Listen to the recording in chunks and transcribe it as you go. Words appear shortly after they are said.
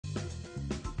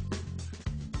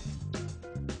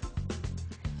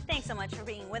Thanks so much for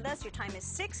being with us. Your time is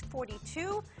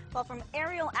 6:42. Well, from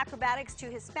aerial acrobatics to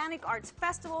Hispanic Arts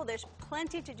Festival, there's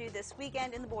plenty to do this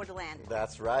weekend in the Borderland.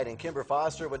 That's right, and Kimber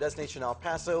Foster with Destination El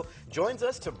Paso joins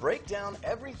us to break down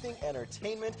everything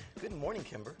entertainment. Good morning,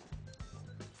 Kimber.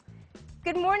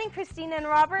 Good morning, Christina and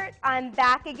Robert. I'm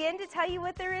back again to tell you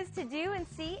what there is to do and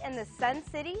see in the Sun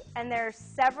City, and there are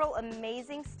several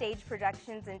amazing stage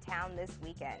productions in town this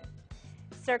weekend.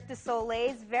 Cirque du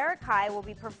Soleil's Varekai will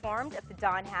be performed at the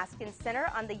Don Haskins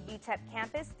Center on the UTEP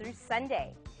campus through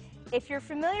Sunday. If you're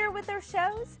familiar with their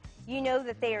shows, you know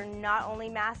that they are not only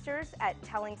masters at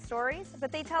telling stories,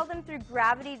 but they tell them through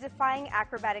gravity-defying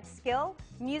acrobatic skill,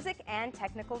 music, and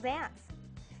technical dance.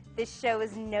 This show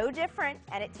is no different,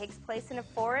 and it takes place in a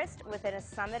forest within a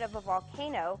summit of a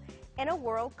volcano in a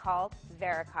world called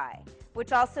Varekai,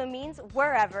 which also means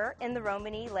wherever in the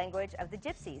Romani language of the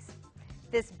Gypsies.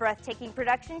 This breathtaking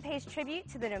production pays tribute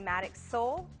to the nomadic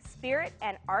soul, spirit,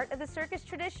 and art of the circus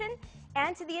tradition,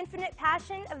 and to the infinite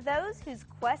passion of those whose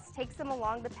quest takes them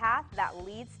along the path that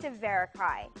leads to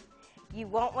Varekai. You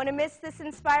won't want to miss this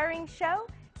inspiring show,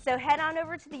 so head on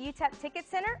over to the UTEP Ticket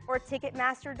Center or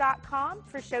Ticketmaster.com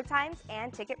for showtimes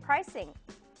and ticket pricing.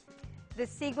 The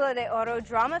Siglo de Oro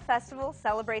Drama Festival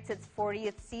celebrates its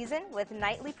 40th season with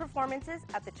nightly performances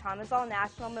at the Chamizal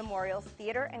National Memorial's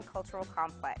Theater and Cultural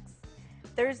Complex.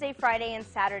 Thursday, Friday, and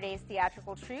Saturday's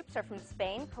theatrical troupes are from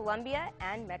Spain, Colombia,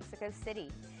 and Mexico City.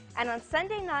 And on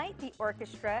Sunday night, the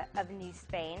Orchestra of New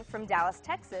Spain from Dallas,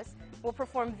 Texas, will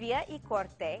perform Via y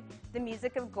Corte, the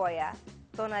music of Goya,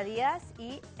 Tonadillas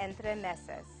y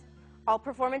Entremeses. All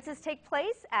performances take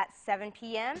place at 7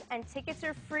 p.m., and tickets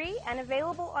are free and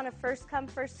available on a first-come,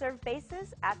 first-served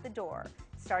basis at the door,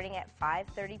 starting at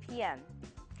 5:30 p.m.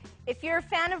 If you're a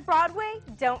fan of Broadway,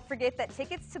 don't forget that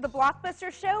tickets to the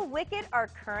blockbuster show Wicked are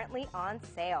currently on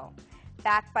sale.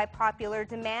 Backed by popular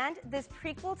demand, this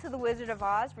prequel to The Wizard of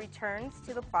Oz returns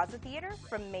to the Plaza Theater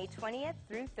from May 20th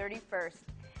through 31st.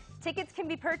 Tickets can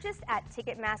be purchased at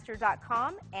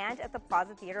Ticketmaster.com and at the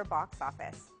Plaza Theater box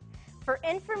office. For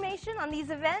information on these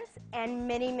events and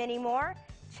many, many more,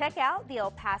 check out the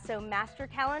El Paso Master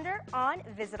Calendar on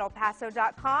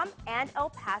VisitElPaso.com and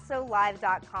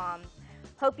ElPasoLive.com.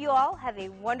 Hope you all have a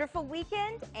wonderful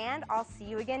weekend, and I'll see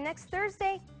you again next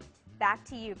Thursday. Back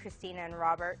to you, Christina and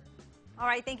Robert. All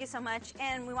right, thank you so much.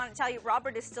 And we want to tell you,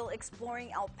 Robert is still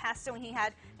exploring El Paso, and he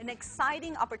had an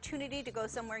exciting opportunity to go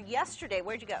somewhere yesterday.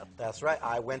 Where'd you go? That's right.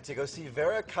 I went to go see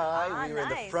Varekai. We were in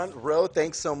the Nice. front row.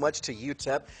 Thanks so much to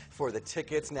UTEP for the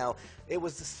tickets. Now, it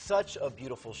was such a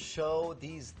beautiful show.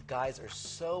 These guys are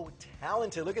so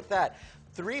talented. Look at that.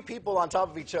 3 people on top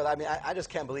of each other. I mean, I just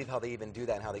can't believe how they even do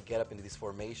that and how they get up into these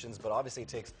formations. But obviously, it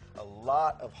takes a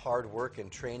lot of hard work and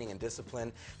training and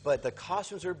discipline. But the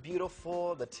costumes are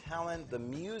beautiful, the talent, the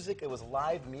music, it was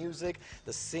live music,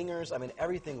 the singers, I mean,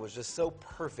 everything was just so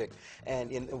perfect.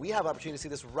 And we have opportunity to see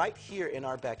this right here in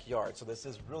our backyard. So this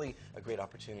is really a great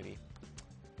opportunity.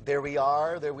 There we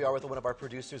are with one of our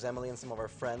producers, Emily, and some of our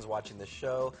friends watching the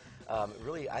show.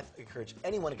 Really, I encourage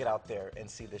anyone to get out there and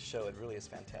see this show. It really is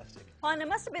fantastic. Well, and it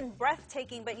must have been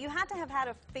breathtaking, but you had to have had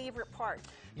a favorite part.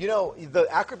 You know, the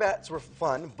acrobats were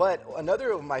fun, but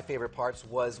another of my favorite parts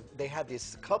was they had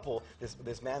this couple,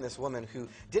 this man, this woman, who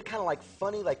did kind of like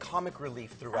funny, like comic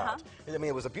relief throughout. I mean,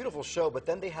 it was a beautiful show, but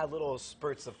then they had little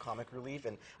spurts of comic relief,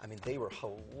 and I mean, they were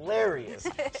hilarious.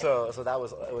 so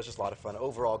it was just a lot of fun.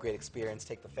 Overall, great experience.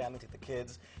 Take the family, take the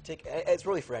kids. It's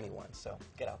really for anyone, so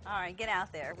get out there. All right, get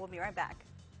out there. We'll be right back.